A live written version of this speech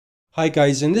Hi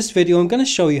guys, in this video I'm going to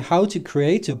show you how to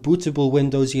create a bootable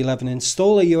Windows 11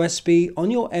 installer USB on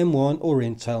your M1 or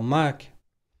Intel Mac.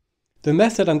 The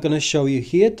method I'm going to show you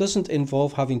here doesn't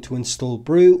involve having to install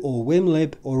Brew or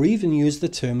Wimlib or even use the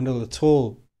terminal at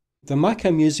all. The Mac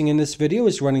I'm using in this video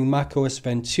is running macOS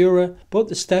Ventura, but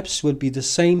the steps would be the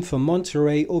same for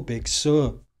Monterey or Big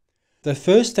Sur. The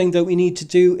first thing that we need to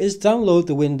do is download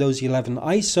the Windows 11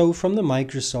 ISO from the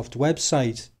Microsoft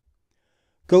website.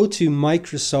 Go to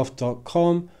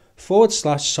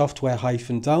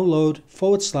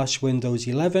microsoft.com/software-download/Windows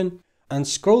 11 and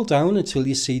scroll down until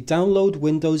you see Download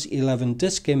Windows 11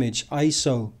 Disk Image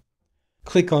ISO.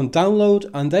 Click on Download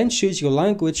and then choose your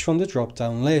language from the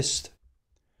drop-down list.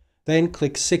 Then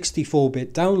click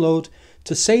 64-bit Download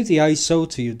to save the ISO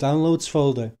to your Downloads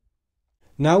folder.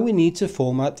 Now we need to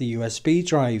format the USB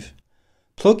drive.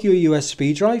 Plug your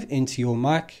USB drive into your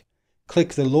Mac.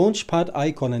 Click the Launchpad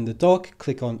icon in the dock,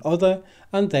 click on Other,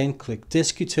 and then click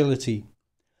Disk Utility.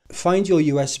 Find your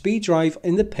USB drive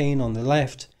in the pane on the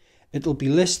left. It'll be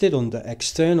listed under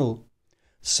External.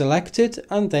 Select it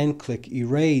and then click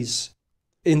Erase.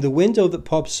 In the window that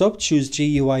pops up, choose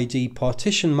GUID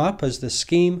Partition Map as the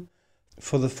scheme.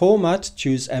 For the format,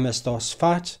 choose MS-DOS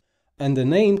FAT, and the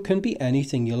name can be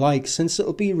anything you like since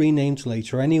it'll be renamed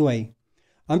later anyway.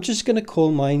 I'm just going to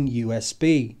call mine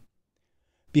USB.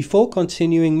 Before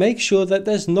continuing, make sure that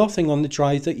there's nothing on the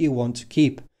drive that you want to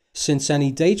keep, since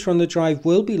any data on the drive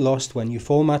will be lost when you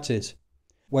format it.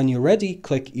 When you're ready,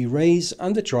 click Erase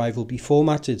and the drive will be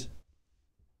formatted.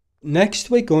 Next,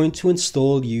 we're going to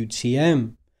install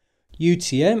UTM.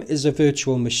 UTM is a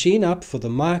virtual machine app for the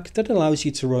Mac that allows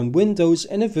you to run Windows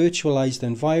in a virtualized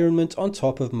environment on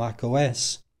top of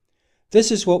macOS. This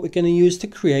is what we're going to use to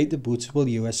create the bootable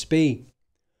USB.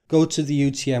 Go to the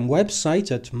UTM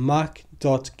website at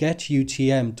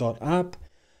mac.getutm.app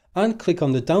and click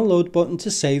on the download button to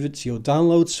save it to your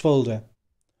downloads folder.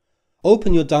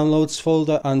 Open your downloads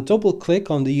folder and double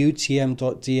click on the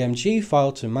utm.dmg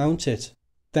file to mount it.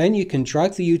 Then you can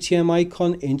drag the UTM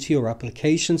icon into your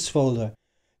applications folder.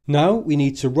 Now we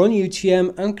need to run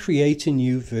UTM and create a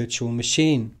new virtual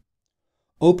machine.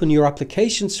 Open your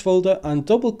applications folder and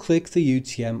double click the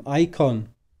UTM icon.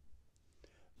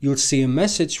 You'll see a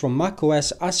message from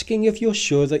macOS asking if you're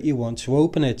sure that you want to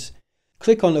open it.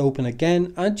 Click on Open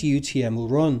again and UTM will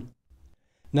run.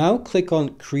 Now click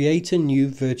on Create a new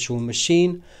virtual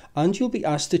machine and you'll be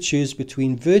asked to choose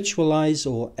between Virtualize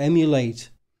or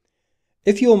Emulate.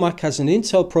 If your Mac has an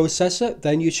Intel processor,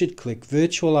 then you should click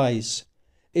Virtualize.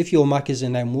 If your Mac is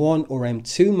an M1 or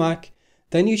M2 Mac,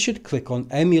 then you should click on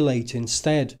Emulate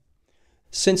instead.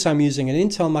 Since I'm using an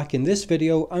Intel Mac in this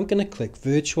video, I'm going to click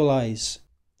Virtualize.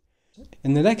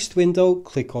 In the next window,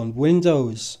 click on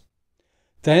Windows.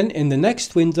 Then in the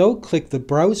next window, click the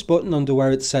Browse button under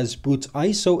where it says Boot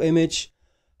ISO Image,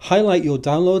 highlight your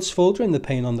Downloads folder in the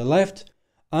pane on the left,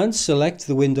 and select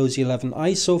the Windows 11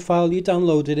 ISO file you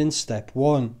downloaded in step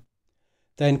 1.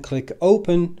 Then click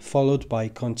Open, followed by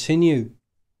Continue.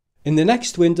 In the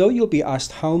next window, you'll be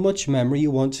asked how much memory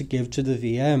you want to give to the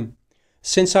VM.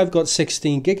 Since I've got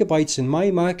 16 GB in my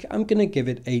Mac, I'm going to give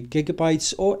it 8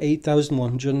 GB or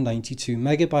 8192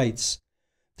 MB.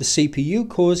 The CPU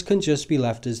cores can just be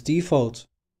left as default.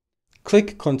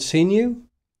 Click Continue.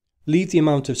 Leave the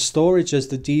amount of storage as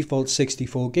the default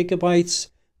 64 GB.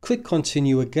 Click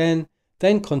Continue again,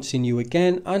 then Continue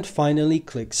again, and finally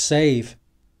click Save.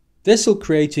 This will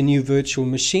create a new virtual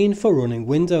machine for running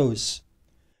Windows.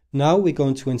 Now we're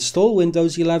going to install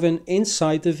Windows 11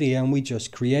 inside the VM we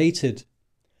just created.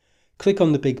 Click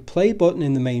on the big play button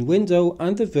in the main window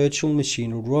and the virtual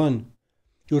machine will run.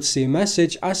 You'll see a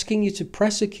message asking you to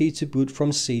press a key to boot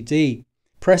from CD.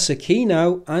 Press a key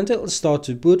now and it'll start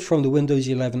to boot from the Windows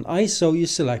 11 ISO you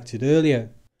selected earlier.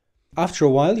 After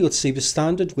a while, you'll see the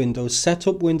standard Windows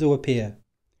setup window appear.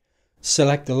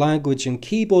 Select the language and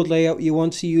keyboard layout you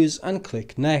want to use and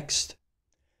click Next.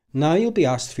 Now you'll be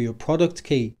asked for your product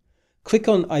key. Click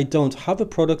on I don't have a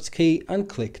product key and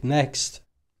click Next.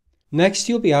 Next,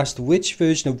 you'll be asked which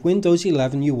version of Windows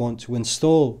 11 you want to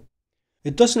install.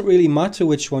 It doesn't really matter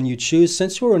which one you choose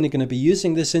since we're only going to be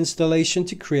using this installation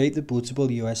to create the bootable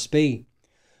USB.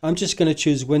 I'm just going to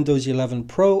choose Windows 11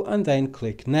 Pro and then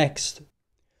click Next.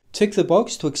 Tick the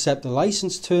box to accept the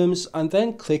license terms and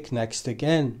then click Next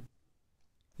again.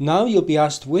 Now you'll be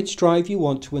asked which drive you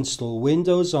want to install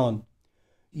Windows on.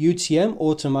 UTM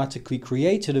automatically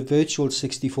created a virtual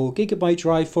 64 GB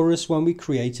drive for us when we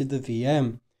created the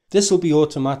VM. This will be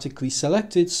automatically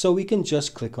selected so we can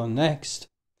just click on Next.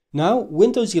 Now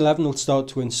Windows 11 will start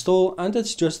to install and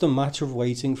it's just a matter of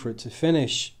waiting for it to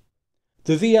finish.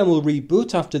 The VM will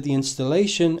reboot after the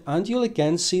installation, and you'll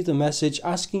again see the message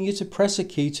asking you to press a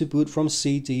key to boot from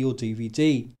CD or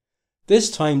DVD. This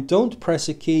time don't press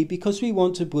a key because we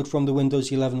want to boot from the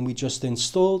Windows 11 we just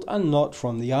installed and not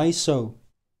from the ISO.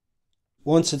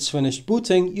 Once it's finished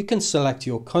booting, you can select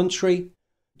your country,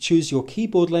 choose your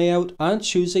keyboard layout and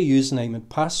choose a username and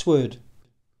password.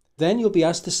 Then you'll be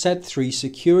asked to set 3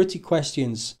 security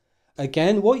questions.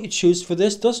 Again, what you choose for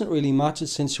this doesn't really matter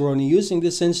since we're only using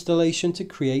this installation to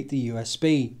create the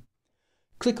USB.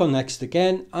 Click on Next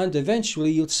again and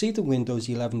eventually you'll see the Windows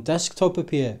 11 desktop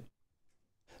appear.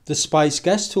 The Spice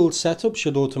Guest Tool setup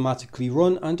should automatically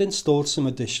run and install some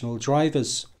additional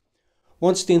drivers.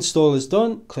 Once the install is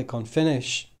done, click on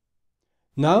Finish.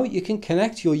 Now you can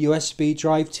connect your USB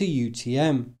drive to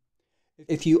UTM.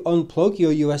 If you unplug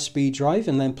your USB drive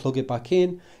and then plug it back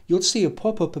in, you'll see a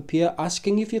pop-up appear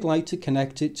asking if you'd like to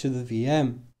connect it to the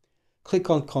VM. Click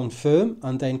on Confirm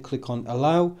and then click on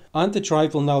Allow, and the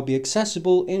drive will now be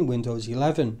accessible in Windows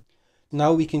 11.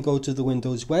 Now we can go to the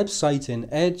Windows website in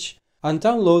Edge and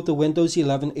download the Windows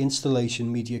 11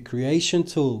 Installation Media Creation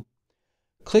tool.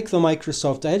 Click the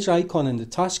Microsoft Edge icon in the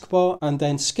taskbar and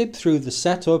then skip through the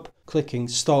setup, clicking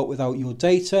Start without your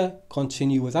data,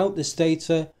 Continue without this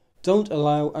data, Don't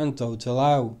allow and Don't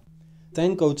allow.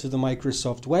 Then go to the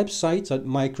Microsoft website at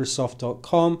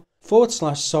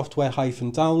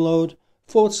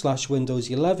microsoft.com/software-download/Windows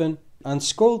 11 and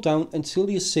scroll down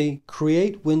until you see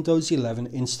Create Windows 11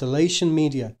 Installation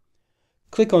Media.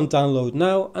 Click on Download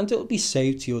Now and it will be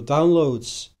saved to your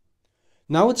downloads.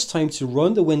 Now it's time to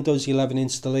run the Windows 11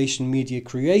 Installation Media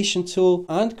Creation tool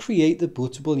and create the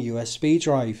bootable USB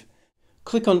drive.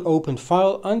 Click on Open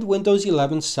File and Windows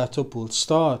 11 setup will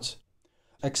start.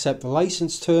 Accept the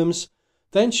license terms,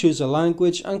 then choose a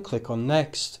language and click on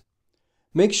Next.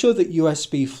 Make sure that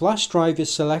USB flash drive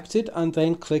is selected and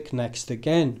then click Next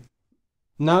again.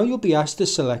 Now you'll be asked to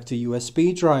select a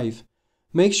USB drive.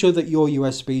 Make sure that your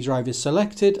USB drive is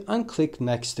selected and click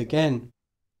Next again.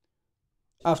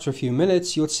 After a few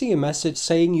minutes, you'll see a message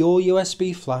saying your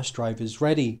USB flash drive is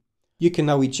ready. You can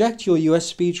now eject your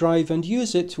USB drive and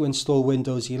use it to install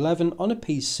Windows 11 on a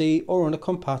PC or on a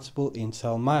compatible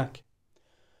Intel Mac.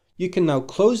 You can now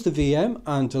close the VM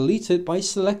and delete it by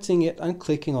selecting it and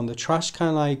clicking on the trash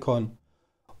can icon.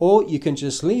 Or you can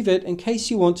just leave it in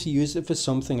case you want to use it for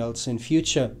something else in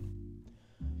future.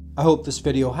 I hope this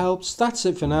video helps. That's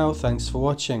it for now. Thanks for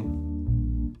watching.